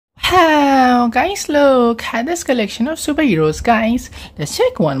Now guys, look at this collection of superheroes, guys. Let's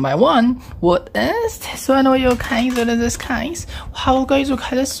check one by one. What is this one over here, guys? What is this, guys? Wow, guys, look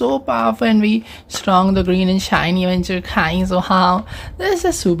at this, so powerful and very strong, the green and shiny Avenger, guys. Wow, this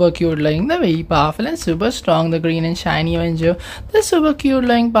is super cute looking, the very powerful and super strong, the green and shiny Avenger. The super cute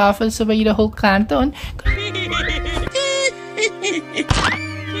looking, powerful superhero Hulk cartoon.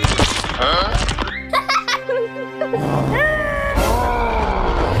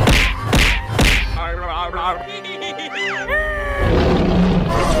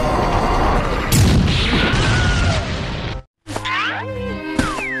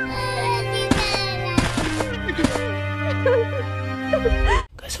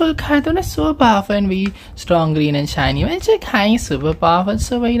 So cartoon is so powerful and very strong, green and shiny. Well, check guys, super powerful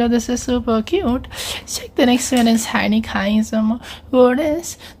superhero. This is super cute. Check the next one is shiny, guys. What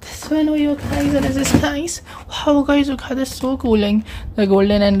is this one over here, guys? What is this, guys? Wow, guys, look at this, so cooling. The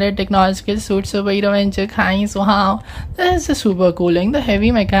golden and red technological suit superhero Avenger, guys. Wow, this is super cooling. The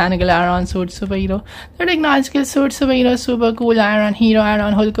heavy mechanical iron suit superhero. The technological suit superhero, super cool iron hero,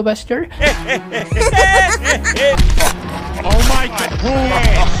 iron Hulkbuster. Oh my god!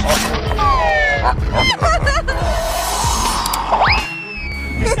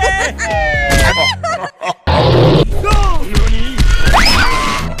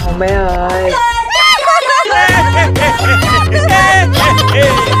 Oh mẹ ơi!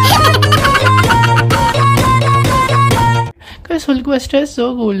 Because Hulkbuster is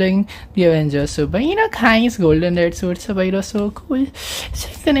so cooling. The Avengers superhero, guys, golden red suit superhero, so cool.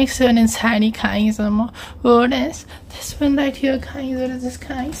 Check the next one in shiny, guys. What is this one right here, guys? What is this,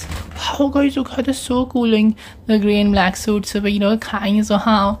 guys? Wow, guys, look at this, so cooling. The green black suit superhero, guys.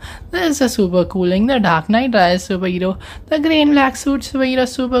 Wow, this is a super cooling. The Dark Knight Rises superhero. The green black suit superhero,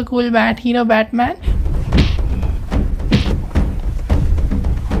 super cool bat hero Batman.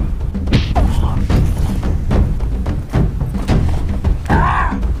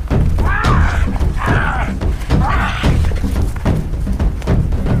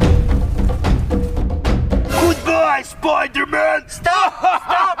 Spider-Man! Stop!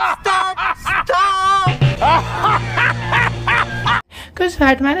 Because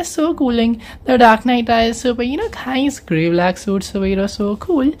Batman is so cooling. The Dark Knight Rises superhero, guys, grey black suit superhero, so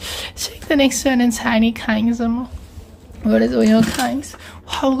cool. Check the next one in shiny, guys. What is over here, guys?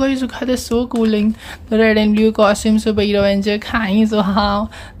 Wow, guys, look at this, so cooling. The red and blue costume superhero Avenger, guys. Wow,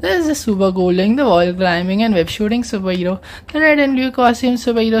 this is super cooling. The wall climbing and web shooting superhero. The red and blue costume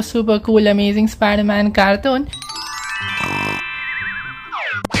superhero, super cool, amazing Spider-Man cartoon.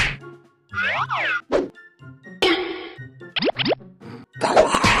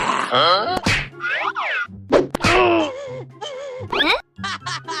 Huh?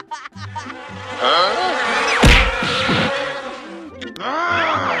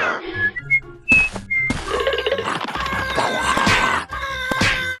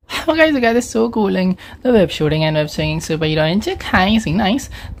 Oh guys, look at this, so cooling. The web shooting and web swinging superhero Avenger, guys, nice.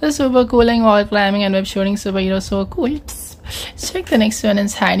 The super cooling wall climbing and web shooting superhero, so cool. Psst. Check the next one in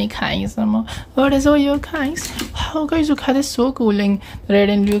shiny, guys. What is over here, guys? Wow, guys, look at this, so cooling. The red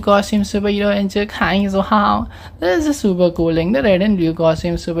and blue costume superhero Avenger, guys. Wow, this is super cooling. The red and blue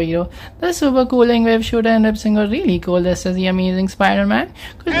costume superhero. The super cooling web shooter and web swinger, really cool. This is the amazing Spider-Man.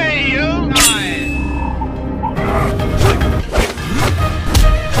 Hey, you!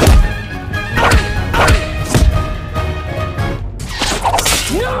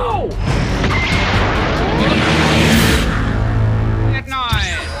 No!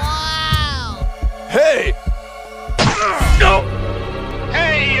 Wow! Hey! No!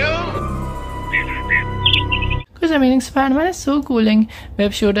 Hey, you! Because amazing Spider-Man is so cooling.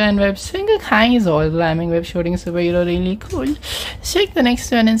 Web shooter and web swinger, guys. All climbing web shooting superhero, really cool. Check the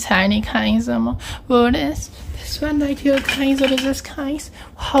next one in shiny, guys. What is this one right here, guys? What is this, guys?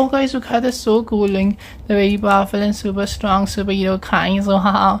 Wow, guys, look at this, so cooling. The very powerful and super strong superhero, guys.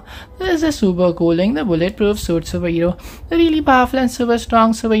 Wow, this is super cooling. The bulletproof suit superhero. The really powerful and super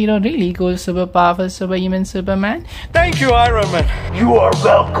strong superhero, really cool, super powerful superhuman Superman. Thank you, Iron Man. You are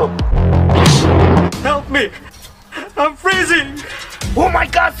welcome. Help me. I'm freezing. Oh my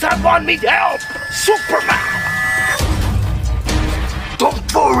god, someone need help. Superman.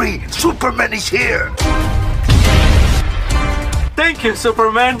 Don't worry, Superman is here. Thank you,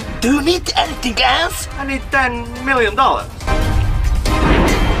 Superman. Do you need anything else? I need $10 million.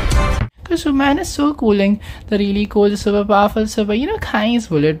 Because Superman is so cooling. The really cool, super powerful superhero, guys.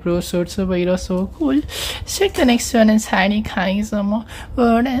 Bulletproof suit superhero, so cool. Check the next one in shiny, guys.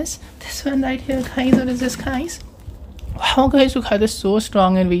 What is this one right here, guys? What is this, guys? Wow, guys, look how they're so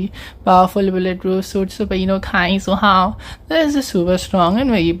strong and very powerful bulletproof suit superhero kind. So how this is a super strong and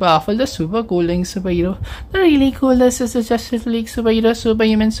very powerful, the super cooling superhero. The really cool, this is a Justice League superhero,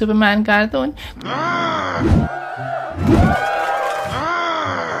 superhuman Superman cartoon.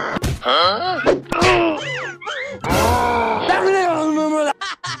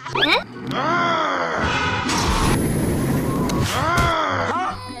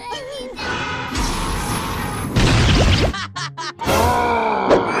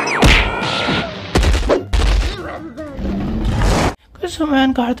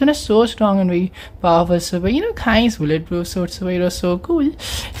 Superman cartoon is so strong and very powerful superhero kinds, bulletproof suit superhero, so cool.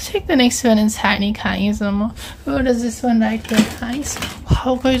 Check the next one in shiny kinds. What is this one right here, guys?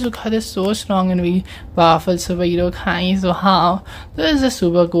 Wow, guys, look how they're so strong and very powerful superhero kinds. So how this is a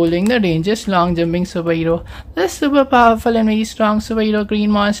super cooling, the dangerous long jumping superhero. This super powerful and very strong superhero,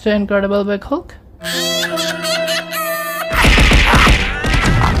 Green Monster, Incredible Big Hulk.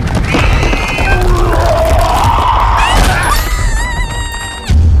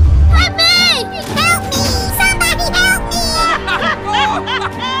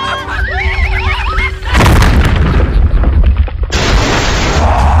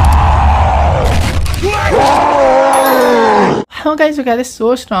 How guys, look at this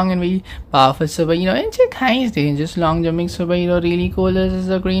so strong and very powerful superhero and check kinds dangerous long jumping superhero, really cool. This is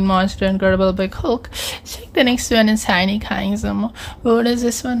the Green Monster, Incredible Big Hulk. Check the next one in shiny kinds. What is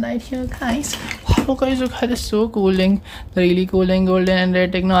this one right here, guys? Wow, guys, look at this so cooling, the really cooling golden and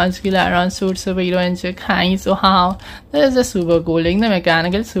red technological iron suit superhero and check kinds. So how this is the super cooling, the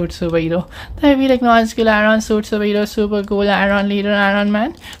mechanical suit superhero, the heavy technological iron suit superhero, super cool iron leader, Iron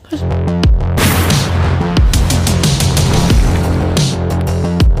Man.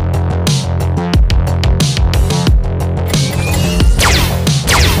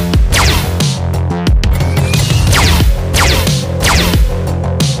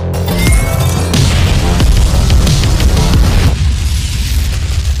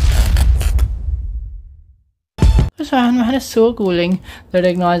 Iron Man is so cooling, the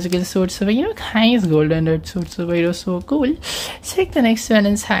technological suit superhero, kinds golden red suit superhero, so cool. Check the next one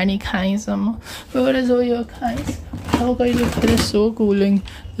in shiny kinds. What is all your kinds? How guys, look at this so cooling,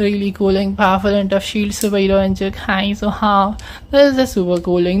 really cooling, powerful and tough shield superhero and your kinds. So how this is the super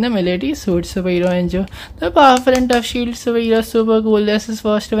cooling, the military suit superhero and your the powerful and tough shield superhero, super cool. This is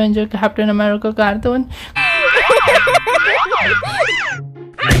first Avenger Captain America cartoon.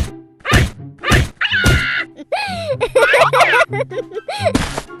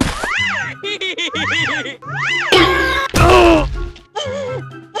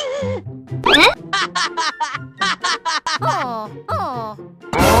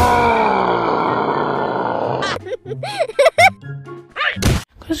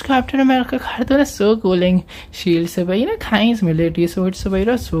 Because Captain America cartoon is so cooling. Shield superhero kinds, military suit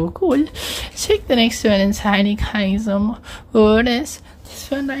superhero, so cool. Check the next one in shiny kinds. What is this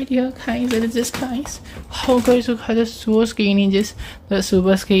one right here, guys? It is just guys. How guys, look how the so scary ninjas, the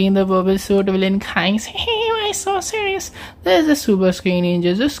super scary, the bubble suit villain kinds. Hey, why so serious? There's the super scary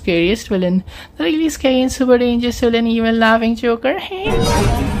ninjas, the scariest villain, the really scary and super dangerous villain, even laughing Joker. Hey.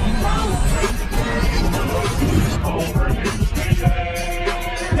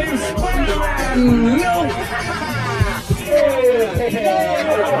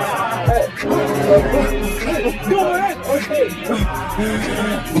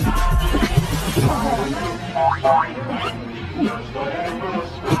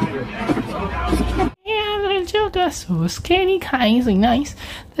 Yeah, little Joker, so scary, kinds of nice.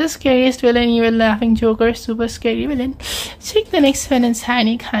 The scariest villain, even laughing Joker, super scary villain. Check the next one in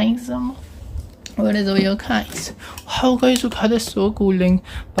shiny kinds. What is all your kinds? Wow, guys, look how they're so cooling,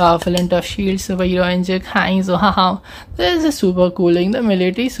 powerful and tough shield superhero and your kinds. So how this is a super cooling, the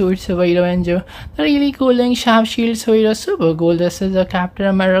military suit superhero and your the really cooling sharp shield superhero, super cool. This is the Captain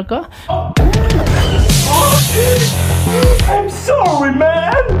America. I'm sorry,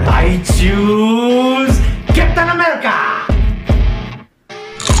 man. I choose Captain America.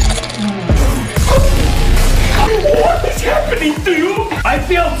 What is happening to you? I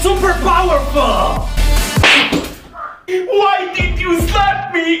feel super powerful. Why did you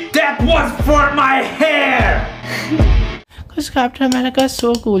slap me? That was for my hair. Because Captain America is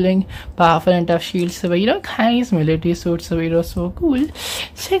so cooling, powerful and tough shield superhero, kinds, military suit superhero, so cool.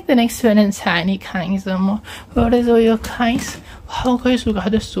 Check the next one in shiny kinds. What is all your kinds? Wow, guys, look how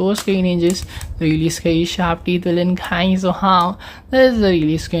the so scary ninjas, the really scary sharp teeth villain kinds. So how this is the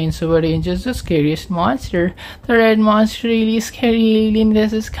really scary and super dangerous, the scariest monster, the red monster, really scary alien.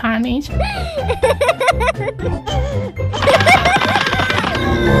 This is Carnage.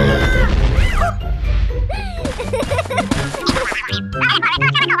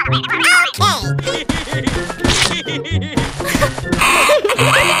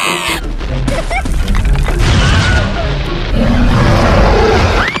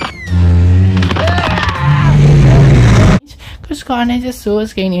 Because Carnage is so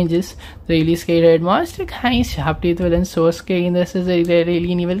scary, ninjas. The really scary red monster, kind sharp teeth villain, so scary. This is a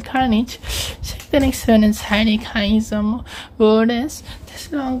really evil Carnage. Check the next one inside a kind some word is this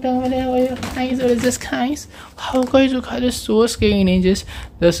long tongue villain kinds or is this kinds? How guys look at this so scary ninjas?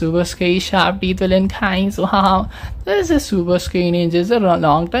 The super scary sharp teeth villain kinds. Wow, this is a super scary ninjas, a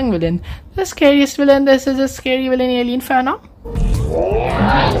long tongue villain. The scariest villain, this is a scary villain alien phenom.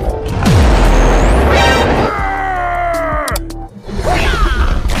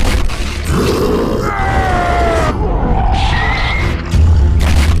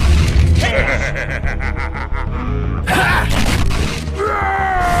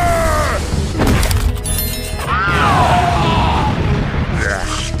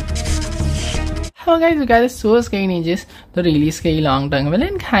 Hello guys, you guys are so scary ninjas. The really scary long tongue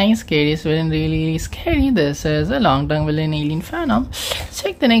villain, kind scariest villain, really scary. This is a long tongue villain alien phenom.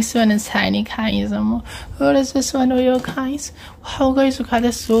 Check the next one is tiny kinds. What is this one? Oh, your kinds. Wow guys, look at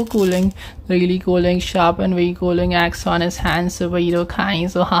this, so cooling. Really cooling, sharp and very cooling axe on his hand, superhero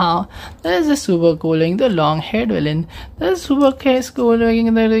kinds. Wow, this is a super cooling, the long haired villain. This is super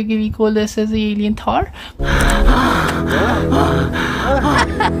cooling, the really cool. This is the alien Thor.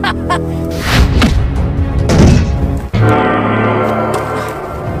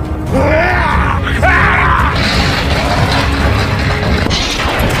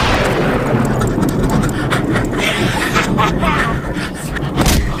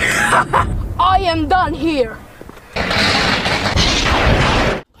 I am done here.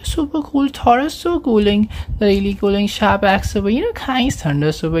 Super cool Thor is so cooling. The really cooling sharp axe superhero kind thunder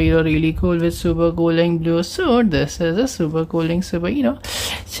superhero, really cool with super cooling blue sword. This is a super cooling superhero.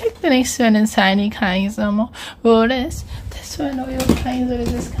 Check the next one inside kind some. What is this one? Oh, your kinds, or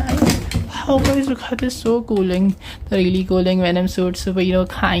is this kind? Wow guys, look at this, so cooling. The really cooling venom suit superhero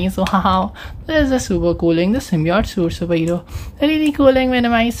kinds. Wow, this is a super cooling, the symbiote suit superhero. The really cooling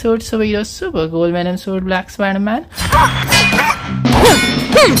venomized suit superhero, super cool venom suit black Spider-Man.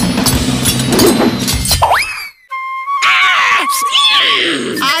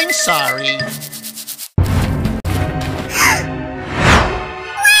 I'm sorry.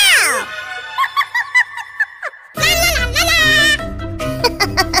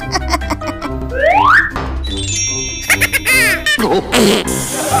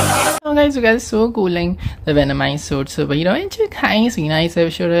 Oh guys, you guys are so cooling. The venomized suit superhero. Ain't you kind? Nice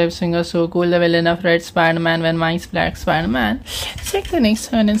episode of singer so cool. The villain of Red Spider-Man, venomized black Spider-Man. Check the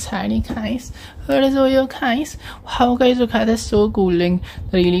next one inside guys. Where is all your kinds? Wow guys, look at this, so cooling.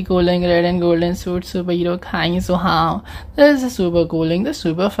 The really cooling red and golden suit superhero kinds. Wow, this is a super cooling, the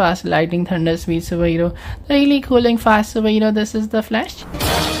super fast lightning thunder speed superhero. The really cooling fast superhero. This is the Flash.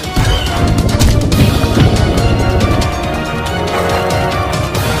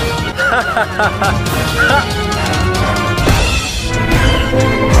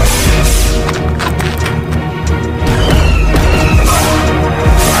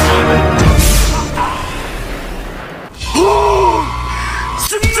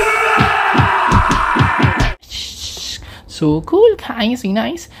 So cool, kinds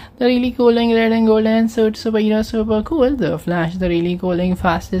nice. The really cooling red and golden suit superhero, super cool. The Flash, the really cooling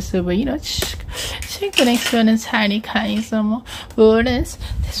fastest superhero. Check the next one is Handy kinds. What is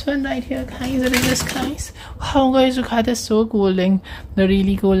this one right here? Kinds, or is this kinds? Wow guys, look at this, so cooling. The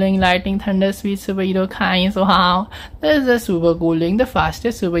really cooling lightning thunder speed superhero kinds. Wow, this is the super cooling, the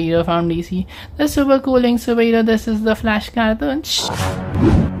fastest superhero from DC. The super cooling superhero. This is the Flash cartoon.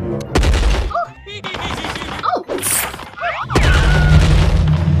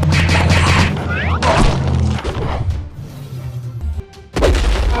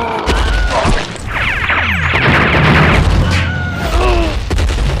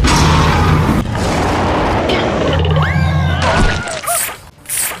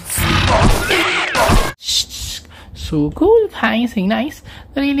 So cool, kinds nice.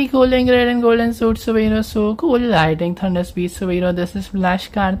 The really cooling red and golden suit superhero, so cool. Lightning thunder speed superhero. This is Flash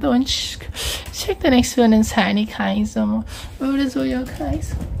cartoon. Check the next one inside kinds. What is all your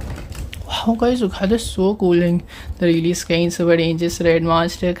kinds? Wow guys, look at this, so cooling. The really scary super dangerous red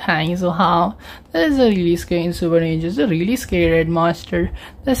monster kinds. Wow, this is a really scary super dangerous, a really scary red monster.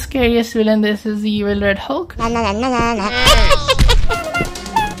 The scariest villain. This is the evil Red Hulk. What is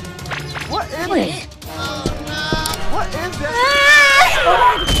it? What is that?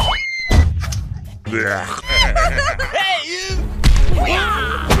 Hey, you!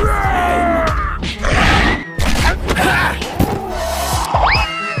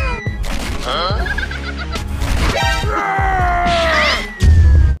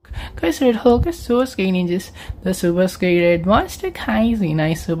 Guys, Red Hulk is so scary ninjas. The super scary red monster Kaisi,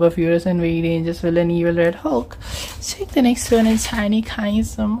 nice super furious and very dangerous villain evil Red Hulk. Check the next one in shiny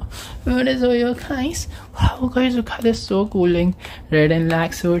Kaisum. What is all your Kais? Wow guys, look at this so cooling. Red and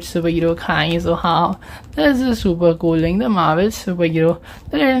black suit superhero Kais. Oh how. This is super cooling. The Marvel superhero.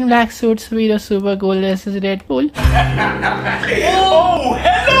 The red and black suit superhero super cool. This is Deadpool. Oh,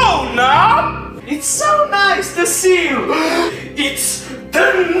 hello, Nam! It's so nice to see you! It's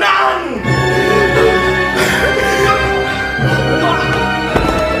the Nun!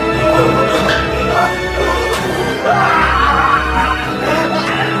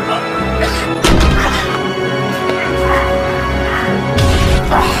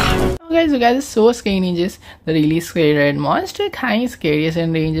 Guys, you guys are so scary ninjas. The really scary red monster, kind scariest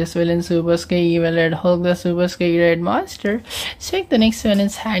and dangerous villain, super scary evil Red Hulk, the super scary red monster. Check the next one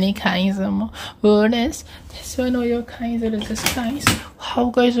is shiny Kaisum. What is this one? Oh your Kais, it is this Kais. Wow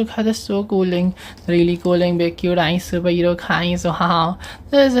guys, look at this so cooling. The really cooling big cute eyes superhero Kais. Oh how.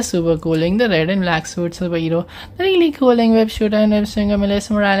 This is a super cooling, the red and black suit superhero. The really cooling web shooter and web swinger Miles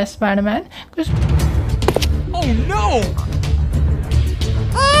Morales Spider-Man. Oh no!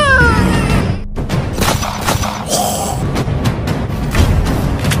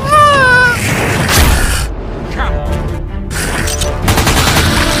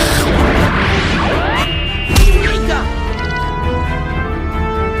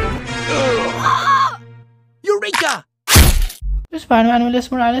 Eureka! Spider-Man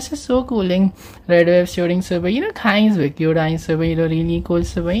Miles Morales is so cooling. Red wave shooting superhero Kais with cute eyes superhero, really cool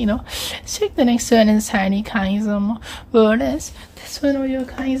superhero. Check the next one in shiny Kaisum. What is this one? Oh your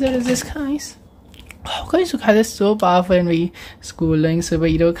Kais, or is this Kais? Oh guys, look at this so powerful and very cooling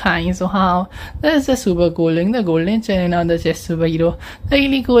superhero Kais. So how this is the super cooling, the golden chain on the chest superhero, the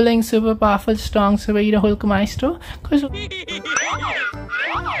really cooling, super powerful, strong superhero Hulk Maestro.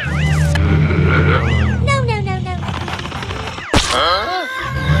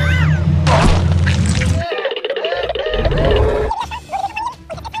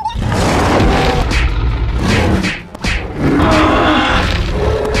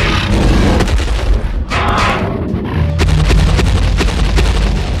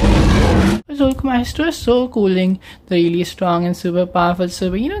 Hulk Maestro is so cooling, the really strong and super powerful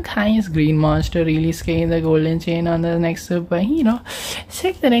superhero Kais green monster, really scary, the golden chain on the next superhero.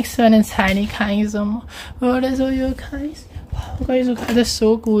 Check the next one in shiny Kaisum. What is all your Kais? Wow guys, look at this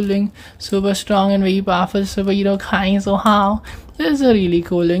so cooling, super strong and very powerful superhero Kais. Oh how. This is a really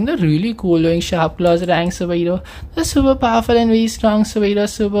cooling, the really cooling sharp claws rank superhero, the super powerful and very strong superhero,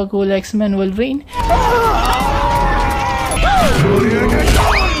 super cool X-Men Wolverine.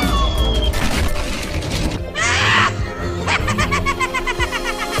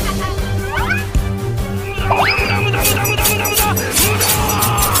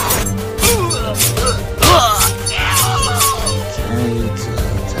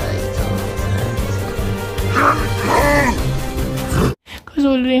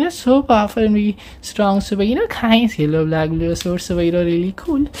 Wolverine is so powerful and very strong superhero Kais, yellow, black, blue sword superhero, really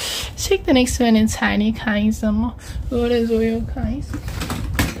cool. Check the next one in shiny Kaisum. What is all your Kais?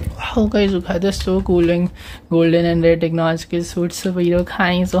 Wow guys, look at this so cooling, golden and red technological suit superhero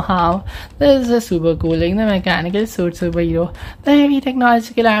Kais. So how this is a super cooling, the mechanical suit superhero, the heavy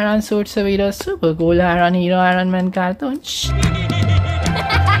technological iron suit superhero, super cool iron hero Iron Man cartoon.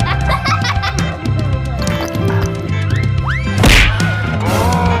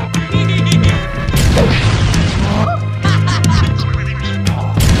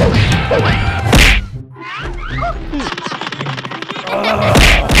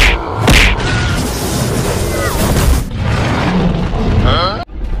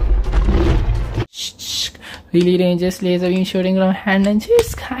 Really dangerous laser beam shooting from hand and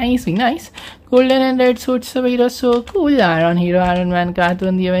chest. Kais, nice. Golden and red suit superhero, so cool. Iron hero, Iron Man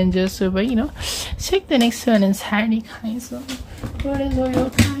cartoon, the Avengers superhero. Check the next one in shiny Kais. What is all your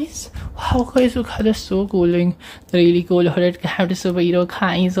Kais? Wow guys, look at this so cooling. The really cool hooded capped superhero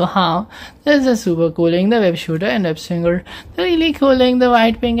Kais. So how this is a super cooling, the web shooter and web swinger. The really cooling, the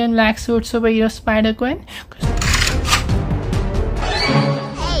white, pink and black suit superhero Spider-Gwen.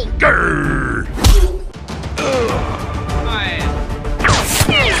 Hey! Grrr.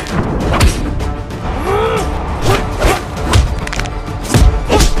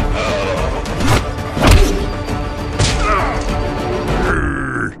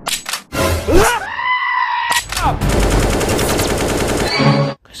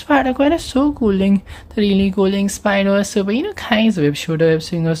 Spider-Gwen is so cooling. The really cooling spider superhero Kais web shooter web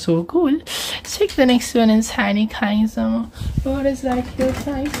swinger, so cool. Check the next one in shiny Kais. What is like your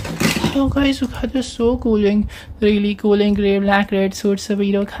Kais? Oh guys, look at this, so cooling, really cooling gray, black, red suit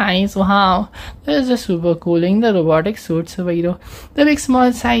superhero guys. Wow, this is super cooling, the robotic suit superhero, the big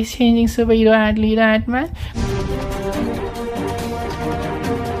small size changing superhero and leader Ant-Man.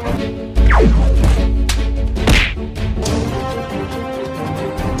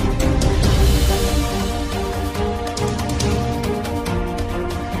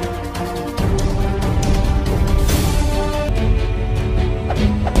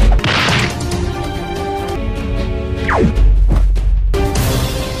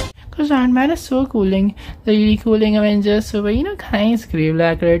 Ant-Man is so cooling, the really cooling Avengers superhero guys, gray,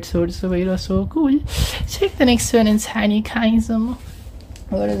 black, red suit superhero, so cool. Check the next one inside you guys.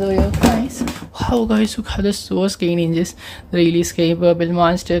 What is all your guys? Wow guys, look how the so scary ninjas, the really scary purple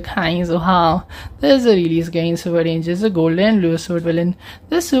monster guys. Wow, there's a really scary super ninjas, the golden and blue suit villain,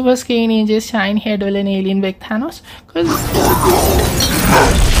 the super scary ninjas, shine head villain, alien big Thanos.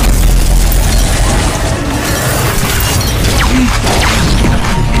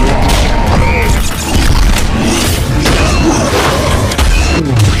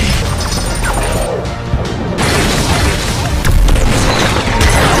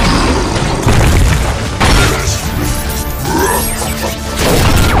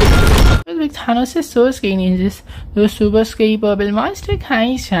 Thanos is so scary ninjas, those super scary purple monster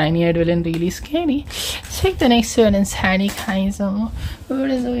guys, shiny head villain, really scary. Check the next one inside guys. What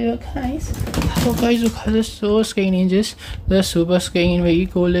is all your guys? Oh guys, look how the so scary ninjas, the super scary very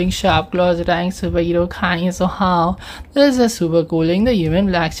cooling sharp claws rank superhero guys. Wow, this is super cooling the human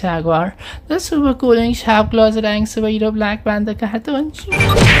black jaguar, the super cooling sharp claws rank superhero Black Panther cartoon.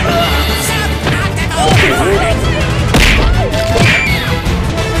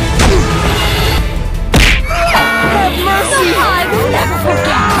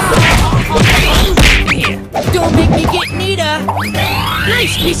 Don't make me get Nita!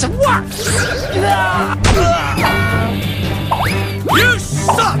 Nice piece of work! You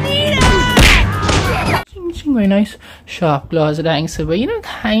suck! Nita! Very nice. Sharp claws rank superhero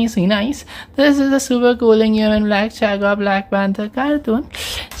guys, nice. This is the super cooling human black jaguar Black Panther cartoon.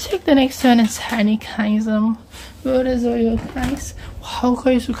 Check the next one inside guys. What is all your guys? Wow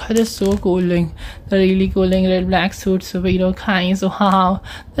guys, look at this, so cooling, the really cooling red black suit superhero guys. Wow,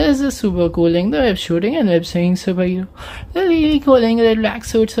 this is super cooling the web shooting and web swinging superhero, the really cooling red black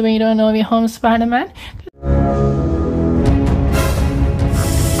suit superhero No Way Home Spider-Man.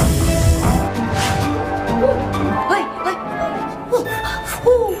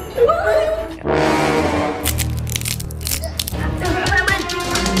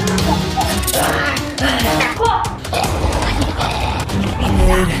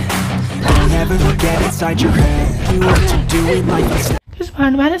 Never get inside your head. You what to do in life. This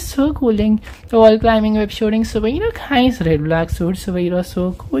Spider-Man is so cooling. The wall climbing web shooting superhero guys, red black suit superhero,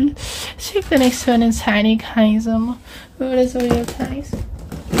 so cool. Check the next one inside guys. What is all your guys?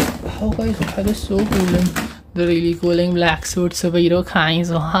 Wow guys, that is so cooling. The really cooling black suit superhero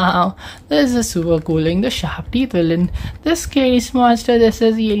guys. Wow, this is super cooling the sharp teeth villain, the scariest monster. This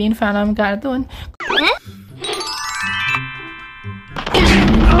is the alien Phantom cartoon.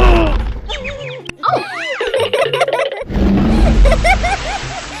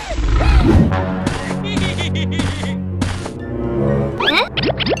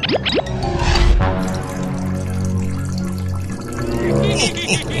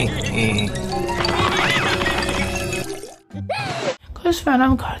 Cause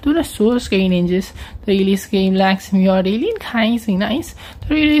Phantom cartoon is so scary ninjas, the really scary black smeared alien guys, nice.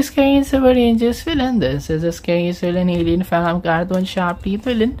 The really scary super ninjas villain. This is the scariest villain alien Phantom cartoon sharp teeth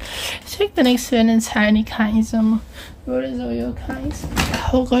villain. Check the next one inside guys. What is all your guys?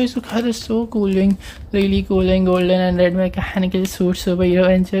 Oh guys, look how this so cooling, really cooling golden and red mechanical suit superhero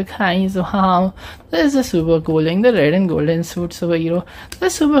Avenger guys. Wow, this is super cooling the red and golden suit superhero, the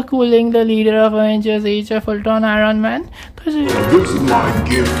super cooling the leader of Avengers Age of Ultron Iron Man. This is my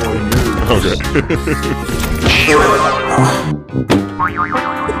gift for you. Okay.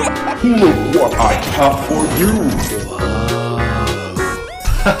 Look what I have for you.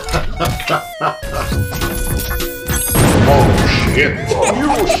 Oh shit,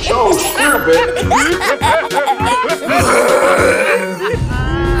 you're so stupid.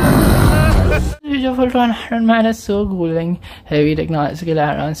 Age of Ultron Iron Man is so cooling, heavy technological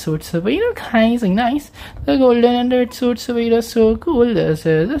iron suit superhero guys, nice. The golden and red suit superhero, so cool. This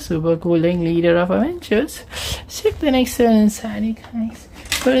is the super cooling leader of Avengers. Check the next one inside guys.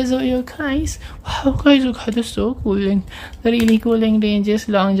 Where is all your guys? Wow, guys, look how they're so cooling. The really cooling ranges,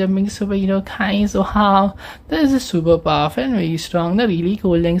 long jumping superhero guys. Wow, this is super powerful and very strong. The really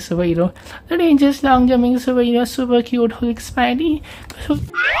cooling superhero. The ranges, long jumping superhero, super cute Hulk Spidey.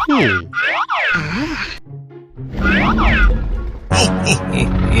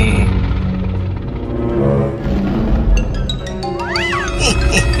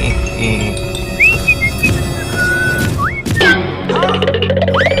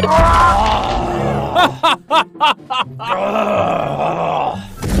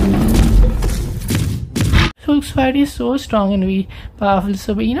 Hulk Spidey is so strong and very powerful,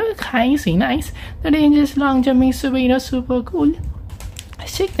 so nice. The range is long jumping, so super cool.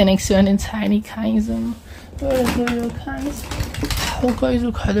 Let's check the next one inside guys. Where is your guys? Oh guys,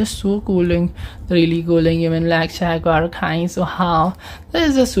 look how they're so cooling. The really cooling even black jaguar guys. So how this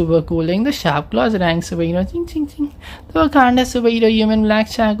is a super cooling. The sharp claws rank superhero. Ching ching ching. The Wakanda superhero human black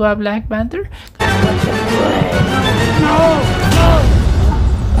jaguar Black Panther.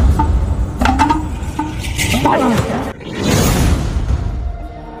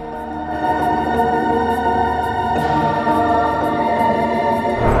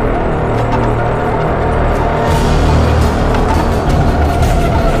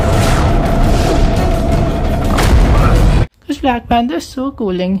 Black Panther is so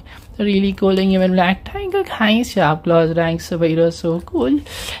cooling. The really cooling even black tiger guys, sharp claws rank superhero, so cool.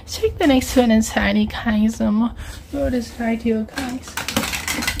 Check the next one inside guys. What is right here guys?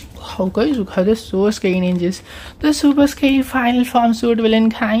 Wow guys, look how they're so scary ninjas. The super scary final form suit villain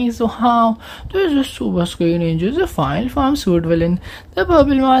guys. Wow, there's a super scary ninja, the final form suit villain. The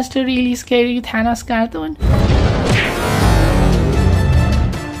purple monster, really scary Thanos cartoon.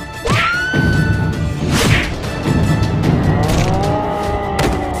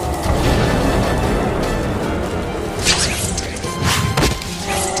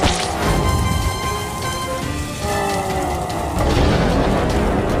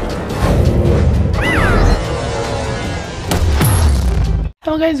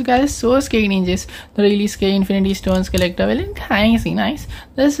 Oh guys, you guys, so scary ninjas. The really scary Infinity Stones collector villain, nice.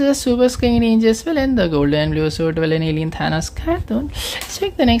 This is a super scary ninjas villain, the golden blue suit villain alien Thanos cartoon.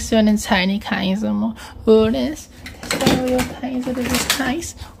 Check the next one inside guys. What is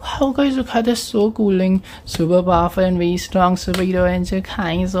nice. Wow guys, look how they're so cooling. Super powerful and very strong superhero engine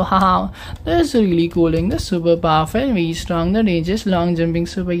guys. Wow, that's really cooling. The super powerful and very strong. The ranges long jumping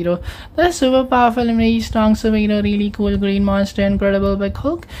superhero. The super powerful and very strong superhero. Really cool green monster, incredible big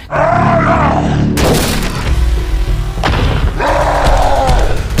Hulk.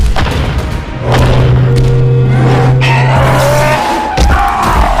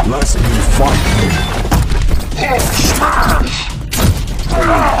 Let's be fun.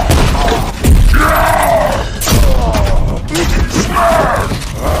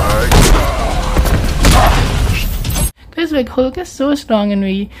 This big Hulk is so strong and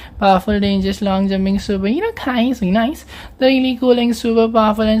very powerful, dangerous, long jumping superhero, nice. The really cooling, super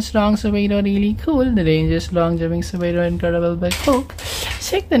powerful and strong superhero, really cool. The dangerous, long jumping superhero, incredible big Hulk.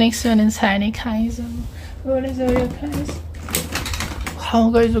 Check the next one inside guys. What is all your guys? Wow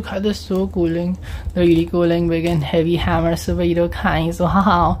guys, look how they're so cooling. The really cooling big and heavy hammer superhero guys.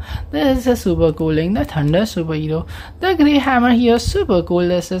 Wow, this is a super cooling, the thunder superhero. The grey hammer here is super cool.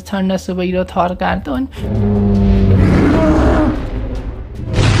 This is thunder superhero Thor cartoon.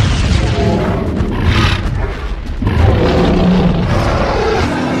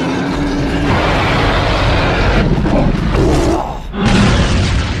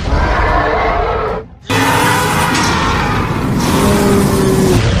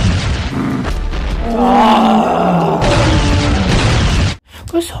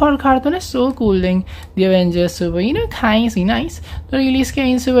 Thor cartoon is so cooling. The Avengers super, nice. The really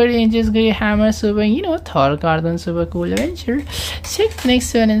scary super Avengers grey hammer super, Thor cartoon super cool adventure. Check the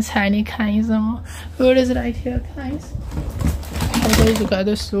next one inside guys. What is right here guys? Oh guys, look at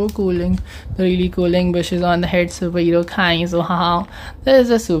this, so cooling. The really cooling bushes on the head superhero guys. Wow, this is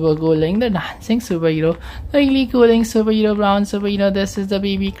a super cooling, the dancing superhero. The really cooling superhero brown superhero. This is the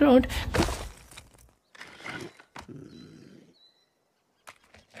baby Groot.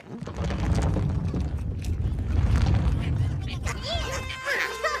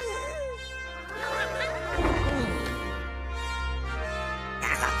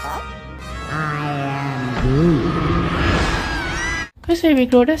 This baby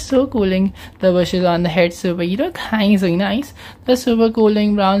Groot is so cooling. The bushes on the head superhero, nice. The super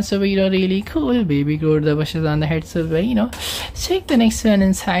cooling brown superhero, really cool. Baby Groot, the bushes on the head superhero. Check the next one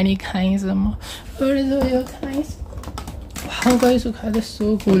inside guys. Where is all your guys? Wow guys, look how this is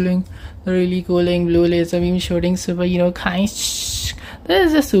so cooling. The really cooling blue laser beam shooting superhero guys. This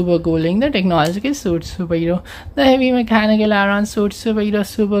is the super cooling, the technological suit superhero, the heavy mechanical iron suit superhero,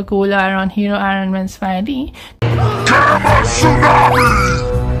 super cool iron hero, Iron Man Spidey.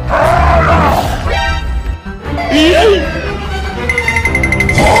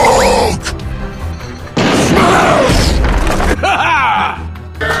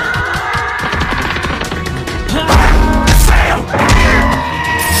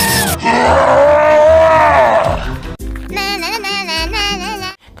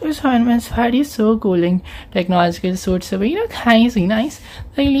 Iron Man Spidey is so cooling. Technological suit superhero, crazy nice.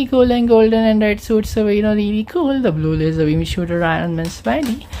 Really cool and golden and red suit superhero, really cool. The blue laser beam shooter Iron Man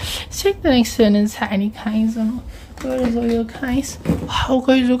Spidey. Check the next one inside, guys. Where is all your guys? Wow,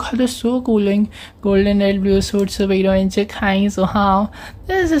 guys, look how this so cooling. Golden red blue suit superhero and check guys. Wow,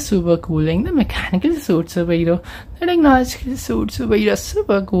 this is a super cooling. The mechanical suit superhero, the technological suit superhero,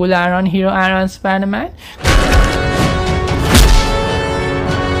 super cool. Iron hero, Iron Spider-Man.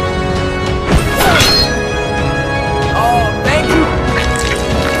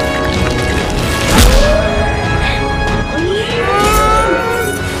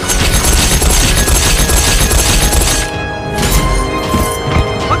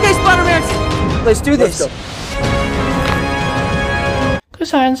 Let's do this.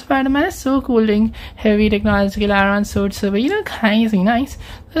 Because Iron Spider-Man is so cooling. Heavy technological iron suit superhero, crazy nice.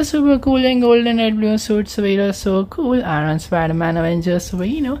 The super cooling golden red blue suit superhero, so cool. Iron Spider-Man Avengers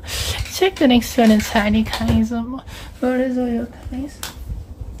superhero. Check the next one inside, guys. Where is all your guys?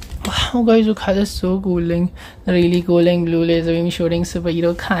 Wow, guys, look how this so cooling. The really cooling blue laser beam shooting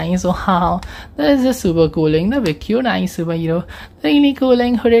superhero, guys. Wow, this is the super cooling, the big cute nice superhero. The really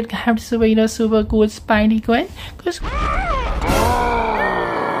cooling hooded capped superhero, super cool Spidey Gwen.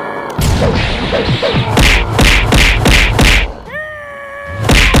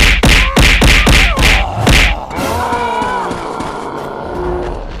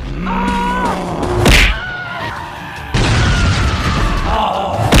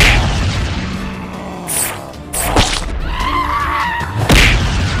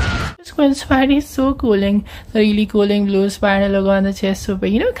 Spidey is so cooling. The really cooling blue spider logo on the chest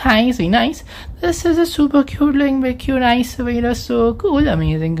superhero, crazy nice. This is a super cute looking big cute nice superhero, so cool.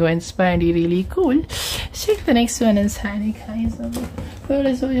 Amazing Gwen Spidey, really cool. Check the next one inside, guys. Where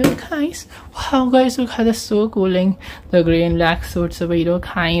is all your guys? Wow, guys, look how this so cooling. The grey and black suit superhero,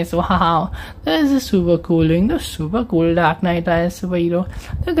 guys. Wow, this is a super cooling. The super cool Dark Knight Rises superhero.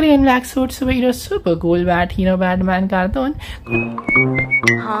 The grey and black suit superhero, super cool Bat hero Batman cartoon.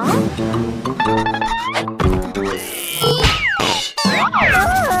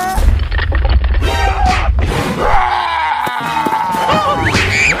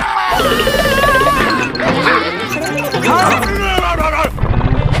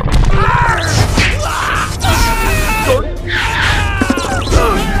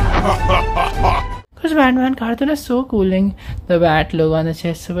 Because Batman cartoon is so cooling. The bat logo on the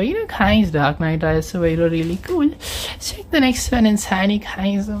chest superhero, guys. Dark Knight Rises superhero, really cool. Check the next one inside,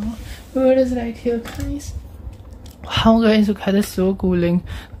 guys. Where is right here, guys? Wow, guys, look how this so cooling.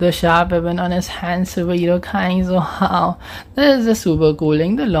 The sharp weapon on his hand superhero, guys. Wow, this is the super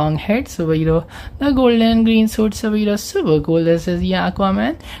cooling. The long head superhero. The golden and green suit superhero, super cool. This is the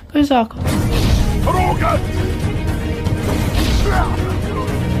Aquaman. Because Aquaman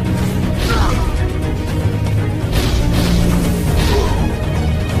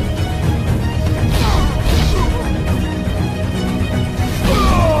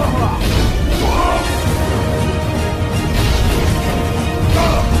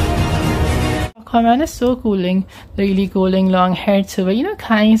is so cooling. The really cooling long haired superhero,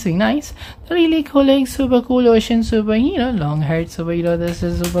 crazy nice. The really cooling super cool ocean superhero, long haired superhero. This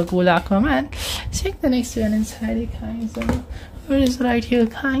is super cool Aquaman. Check the next one inside it, guys. Where is right here,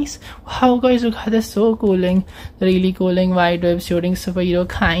 guys? Wow, guys, look how this so cooling. The really cooling wide web shooting superhero,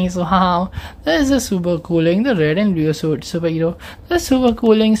 guys. Wow, this is a super cooling. The red and blue suit superhero. The super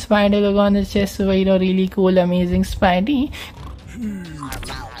cooling spider logo on the chest superhero, really cool, amazing Spidey.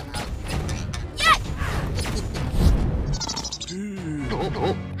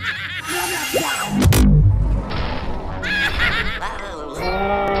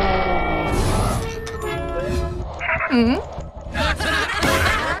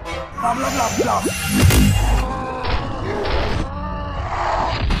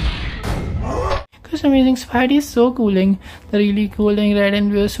 Because amazing Spidey is so cooling. The really cooling red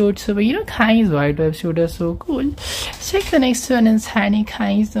and blue suit super hero guys. White web suit is so cool. Check the next one in shiny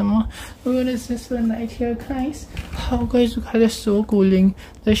guys. What is this one right here guys? How guys look how they're so cooling.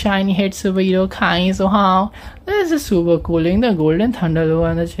 The shiny head super hero guys. So how this is super cooling. The golden thunder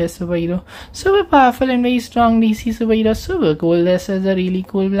on the chest super hero. Super powerful and very strong DC super hero. Super cool. This is a really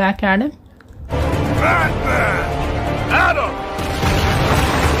cool Black Adam. Batman! Adam!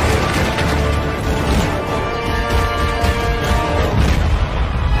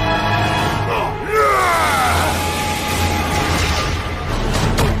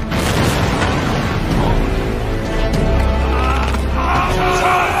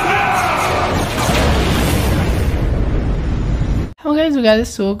 Oh guys, you guys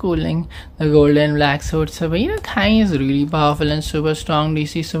is so cooling. The golden black sword superhero kind is really powerful and super strong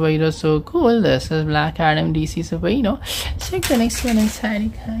DC superhero, so cool. This is Black Adam DC superhero. Check the next one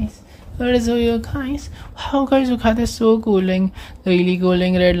inside guys. What is your guys? How guys look at this so cooling. The really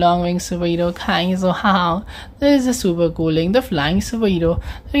cooling red long wing superhero kind. So how this is a super cooling. The flying superhero.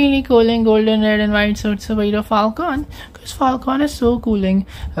 The really cooling golden red and white suit superhero Falcon. Because Falcon is so cooling.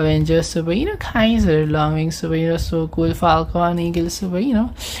 Avengers superhero kind. Red long wing superhero so cool. Falcon eagle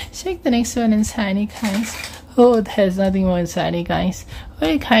superhero. Check the next one inside guys. Oh, there's nothing more inside guys.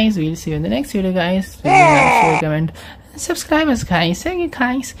 Okay guys, we'll see you in the next video guys. Please like, share, comment, subscribe us guys. Thank you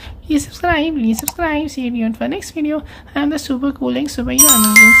guys. Please subscribe. See you for next video. I am the super cooling superhero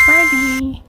amazing Spidey.